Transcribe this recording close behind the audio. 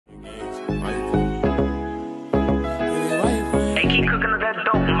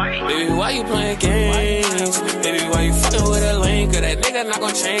Baby, why you playing games? Baby, why you fucking with a link? Cause that nigga not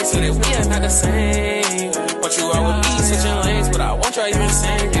gon' change, so that we are not the same. Want you all with me, switching lanes, but I won't try you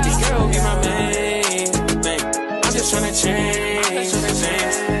insane. Baby girl, be my main thing. I'm just tryna change things.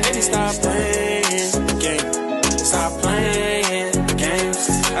 Baby, stop playing games. Stop playing games.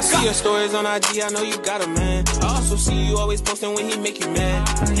 I see your stories on IG, I know you got a man. I also see you always posting when he make you mad.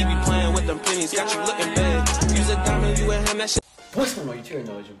 He be playing with them pennies, got you looking bad. Use a diamond, you and him, that shit. What's going on, you two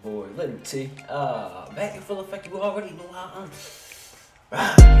know it's your boy, Little T. Back in full effect, you already know how I'm.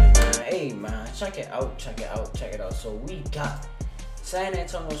 Hey man, check it out. So we got San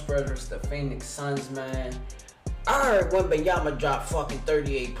Antonio Spurs versus the Phoenix Suns, man. I heard Wembanyama dropped fucking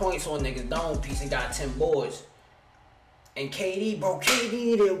 38 points on niggas dome piece and got 10 boards. And KD, bro, KD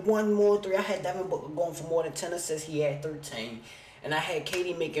needed one more three. I had Devin Booker going for more than 10 assists. He had 13. And I had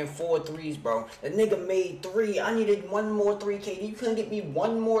KD making 4 threes, bro. The nigga made 3. I needed one more 3, KD. You couldn't get me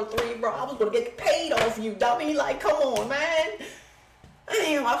one more 3, bro. I was gonna get paid off you, dummy. Like, come on, man.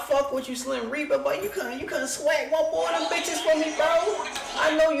 Damn, I fuck with you, Slim Reaper, but you couldn't swag one more of them bitches for me, bro.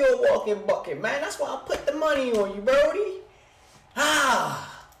 I know you're a walking bucket, man. That's why I put the money on you, Brody.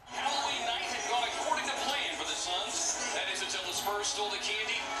 Halloween night had gone according to plan for the Suns. That is until the Spurs stole the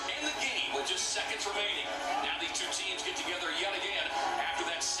candy in the game with just seconds remaining. Now these two teams get together yet again after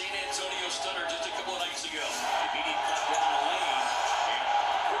that San Antonio stunner just a couple of nights ago. Immediate cut down the lane. And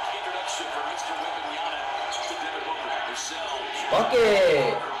quick introduction for Mr. Wembanyama to Devin Booker.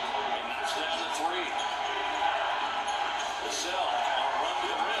 Bucket. And knocks down the 3. Vassell on a run to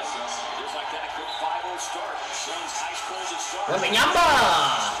the rim. Just like that, a quick 5-0 start. Suns ice cold to start. Wembanyama.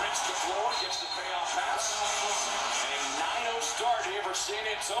 Sprints the floor, gets the payoff pass. And a 9-0 start here for San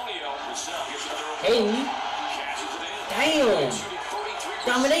Antonio. Vassell gets another open. Hey. Catches it in. Damn. Shooting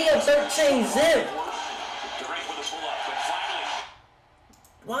 33%. Dominate 13 zip. Durant with a pull-up, but finally.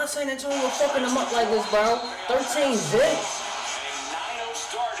 Why San Antonio fucking them up like this, bro? 13 zip. A 9-0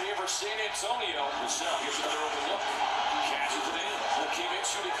 start here for San Antonio. Vassell gets another open look. Catches it in. Came in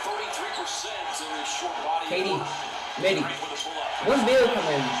shooting 33% in his short body. KD, Mitty. One bill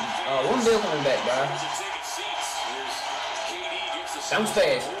coming back, bro. Bounce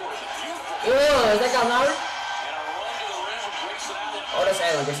pass. Yeah, is that Gallinari? Oh, that's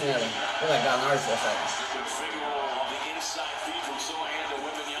Allen. That's Allen. Looks like Gallinari for a second.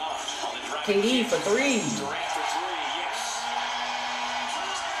 KD for 3.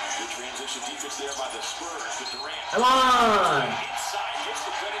 Come on.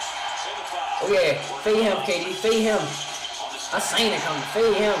 Oh yeah, fade him, KD. Fade him. I seen it coming.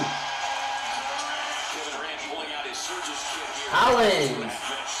 Fade him. Collins.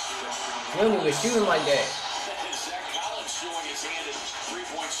 You don't even shoot him like that.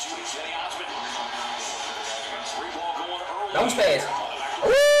 Bounce pass. Ooh,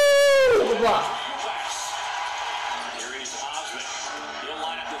 good block.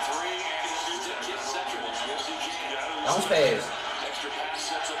 Bounce pass.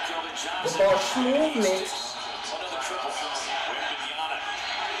 Good ball movement.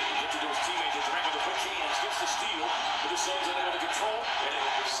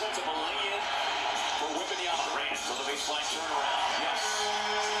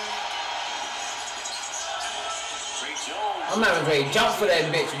 I'm having great jump for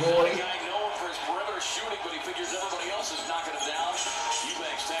that bitch, boy.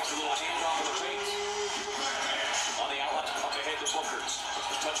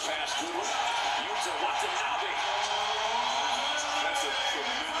 Touch pass, good one. Utah Watanabe. That's a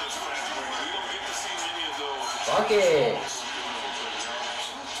tremendous pass. We don't get to see many of those. Bucket.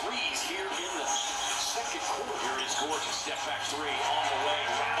 Threes here in the second quarter. Here is Gordon. Step back 3 on the way.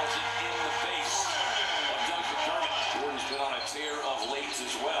 Rattles it in the face of Doug McDermott. Gordon's been on a tear of late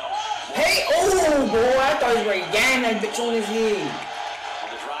as well. Hey, oh boy, I thought he was ready to gang that bitch on his head. On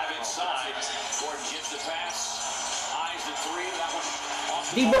the drive inside, Gordon gets the pass. Eyes the 3. That one.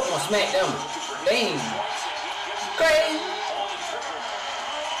 D-Book gonna smack them. Dang. Crazy.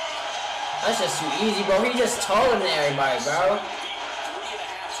 That's just too easy, bro. He just taller than everybody, bro.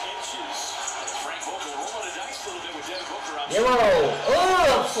 Yo,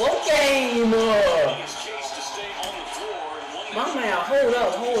 flow game. My man, hold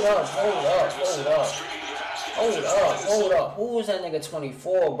up. Who was that nigga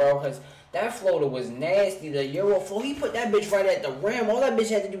 24, bro? Because that floater was nasty. The Euro flow, he put that bitch right at the rim. All that bitch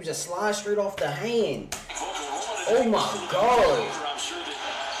had to do was just slide straight off the hand. Oh my god.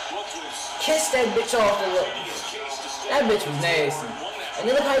 Kiss that bitch off the lip. That bitch was nasty. And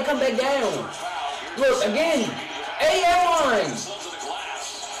then look how he come back down. Look, again. Hey, everyone.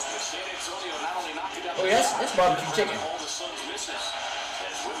 Oh, yeah, that's barbecue chicken.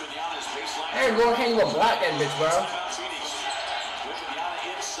 Hey, girl, can't even block that bitch, bro.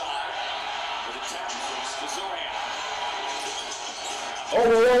 Oh,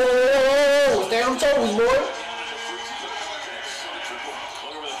 whoa, whoa, whoa, whoa, whoa. Stay on toes, boy.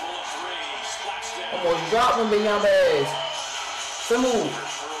 Almost dropped Wembanyama ass. Simple.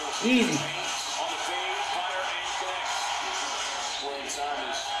 Easy.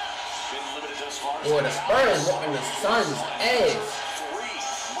 Boy, the Spurs whooping the Suns' ass.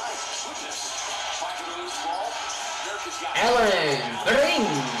 Allen Green.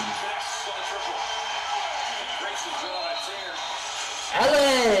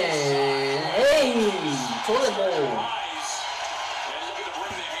 Allen. Hey. Toilet bowl.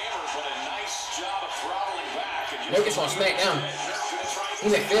 Nuggets on SmackDown. He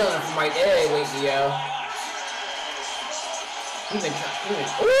been feeling it from right there lately, yo. He been trying.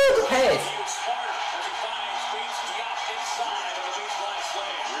 Ooh, the pass.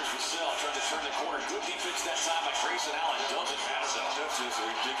 Turn the corner. Good defense that time by Grayson Allen. Doesn't matter though. That's just a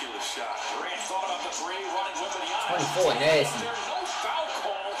ridiculous shot. Durant thought about the three, running Wembanyama. 24, nasty. There's no foul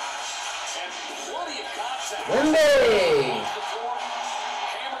call and plenty of contact. Wemby.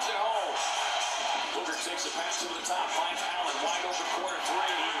 Hammers it home. Booker takes a pass to the top, finds Allen wide open corner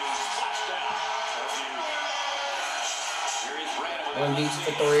three. Splash down. Here is Brandon. Wemby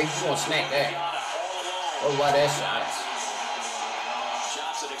for three. You gonna smack that? Oh, why that shot?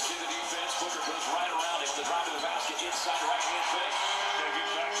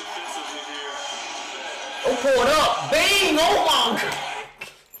 Oh, pull it up. Bang! Oh, my God.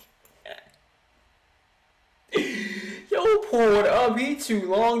 Yo, pull it up. He too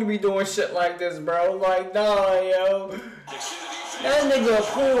long to be doing shit like this, bro. Like, nah, yo. That nigga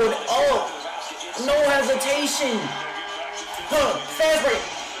pulled up. No hesitation. Huh, fast break.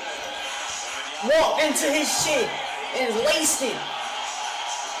 Walk into his shit and laced it.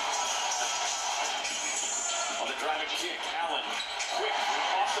 On the driving kick, Allen. Quick,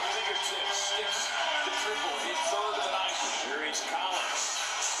 off the fingertips. Sticks the triple. Hit third of the night. Here is Collins.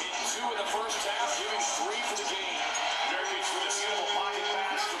 In two in the first half, giving three for the game. Nurkic with a beautiful pocket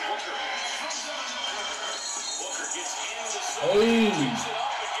pass to Booker. Booker gets in the zone. Picks it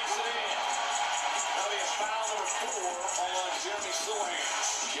up and gets it in. That'll be a foul number 4 on Jeremy Sohan.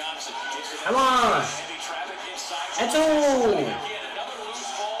 Johnson gets it. Come on. Heavy traffic inside. That's all. Again, another loose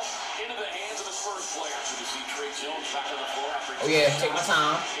ball into the hands of the Spurs player. So you see Trey Jones back on the floor after. Oh, yeah, take my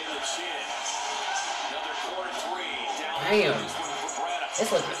time. In the chin. Another corner three. Down. Damn.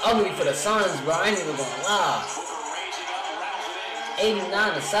 It's looking ugly for the Suns, bro. I ain't even gonna lie.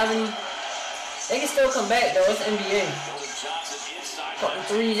 89 to 70. They can still come back, though. It's NBA. Fucking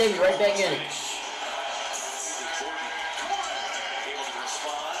threes, they be right back in it.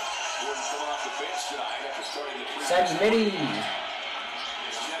 Sadie Mitty. Coming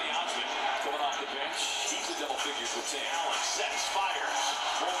off the bench. He's a double figures with 10. Allen sets, fires.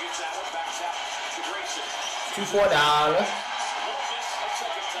 Ball gets that one back out to Grayson. $2 $4.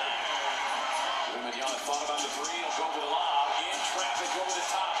 Wembanyama thought about the three. He'll go to the lob. In traffic over the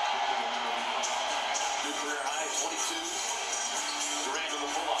top. New career high, 22. Durant with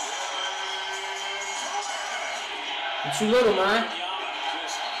the pull-up. You're too little, man.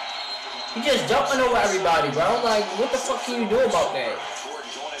 He just jumping over everybody, bro. Like, what the fuck can you do about that?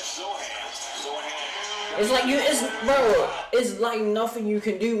 It's like it's like nothing you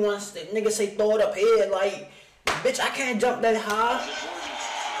can do once the nigga say throw it up here. Like, bitch, I can't jump that high.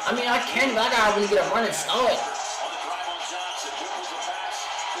 I mean, I can, but I gotta really get a running start.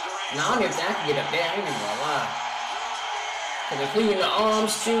 Nah, I don't even think I can get up there. I ain't even gonna lie. Cause including the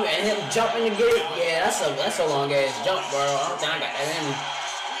arms too, and him jumping to get it, yeah, that's a long ass jump, bro. I don't think I got that in me.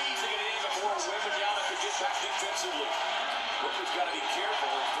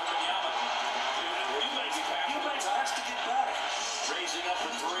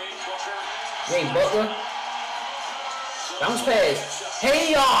 Hey, Butler. Bounce pass.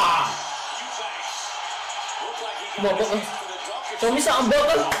 Hey, come on, Butler. Show me something,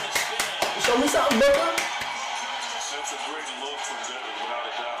 Butler. Show me something, Butler. That's a great look from Devin, without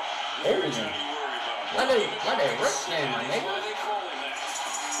a doubt. Oh. Let it rip there, my nigga.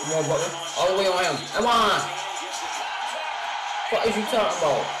 Come on, Butler. All the way on him. Come on. What is you talking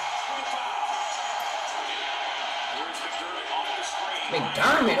about?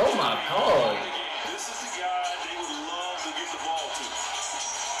 McDermott, oh my God. This is the guy they would love to give the ball to.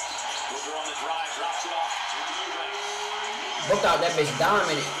 Booker on the drive, drops it off. Book out that bitch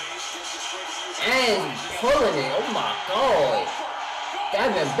dominant. And pulling it, oh my God.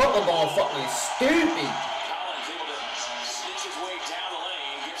 Devin Booker going fucking stupid. Collins able to snitch his way down the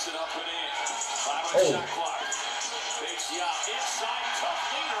lane, gets Puts it up and in. 5 Oh. shot clock. Big shot. Inside,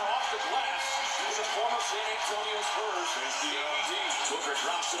 tough leader off the glass. He's a former San Antonio Spurs. Booker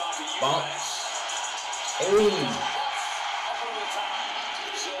drops it off to Eubanks. Hey.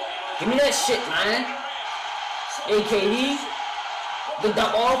 Give me that shit, man. Hey, KD. The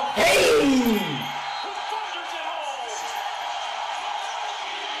dump off. Hey!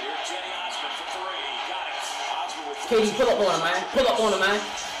 KD, pull up on him, man. Pull up on him, man.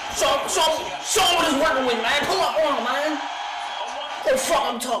 Show him what he's working with, man. Pull up on him, man. What the fuck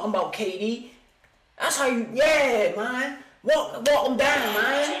I'm talking about, KD? That's how you, yeah, man. Walk him down,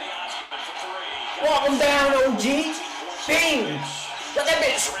 man. Walk him down, OG. Bing. Let that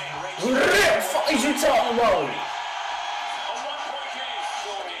bitch. What the fuck is you talking about?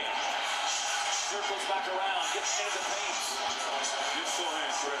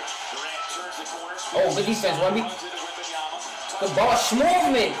 Oh, good defense, Wemby. Good ball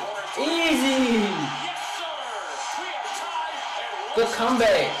movement. Easy. Good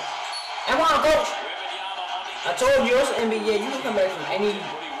comeback. And on, coach. I told you, it's NBA. You can come back from any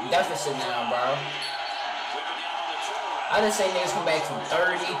deficit now, bro. I didn't say niggas come back from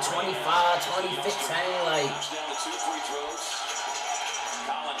 30, 25, 20, 15, like.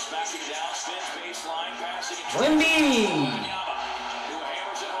 Wemby.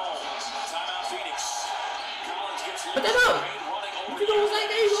 Put that up. If you don't like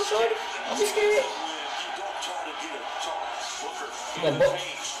that, you go shorty. Don't be scared. You gonna book?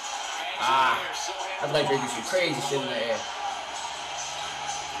 Ah. I'd like to do some crazy shit in the air.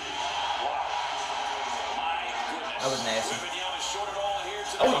 That was nasty.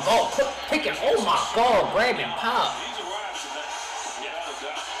 Oh my god, quick picking. Oh my god, grabbing pop.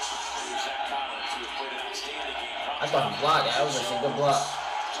 I thought he blocked it. That was actually a good block.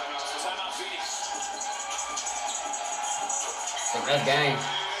 I think that's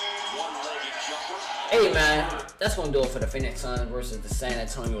game. Hey man, that's gonna do it for the Phoenix Suns versus the San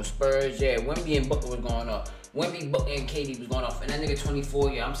Antonio Spurs. Yeah, Wemby and Booker was going up. Wemby, Booker, and KD was going off. And that nigga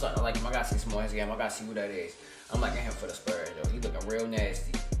 24, yeah, I'm starting to like him. I gotta see some more of his game. I gotta see who that is. I'm liking him for the Spurs, though. He looking real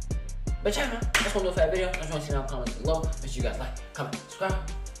nasty. But yeah, man, that's gonna do it for that video. I just wanna see down in the comments below. Make sure you guys like, comment, subscribe.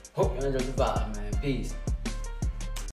 Hope you enjoyed the vibe, man. Peace.